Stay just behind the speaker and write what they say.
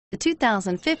The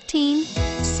 2015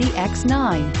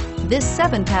 CX-9. This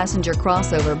 7-passenger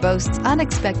crossover boasts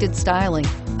unexpected styling,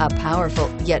 a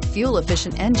powerful yet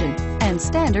fuel-efficient engine, and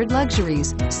standard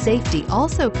luxuries. Safety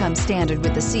also comes standard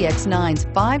with the CX-9's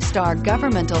 5-star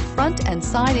governmental front and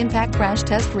side impact crash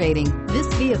test rating.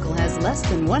 This vehicle has less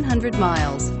than 100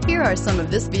 miles. Here are some of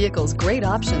this vehicle's great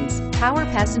options: power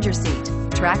passenger seat,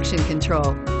 traction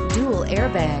control, dual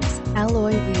airbags,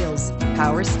 alloy wheels,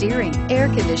 power steering, air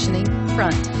conditioning,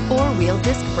 front, 4-wheel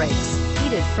disc brakes,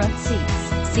 heated front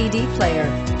seats, CD player,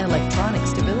 electronic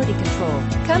stability control.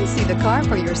 Come see the car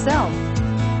for yourself.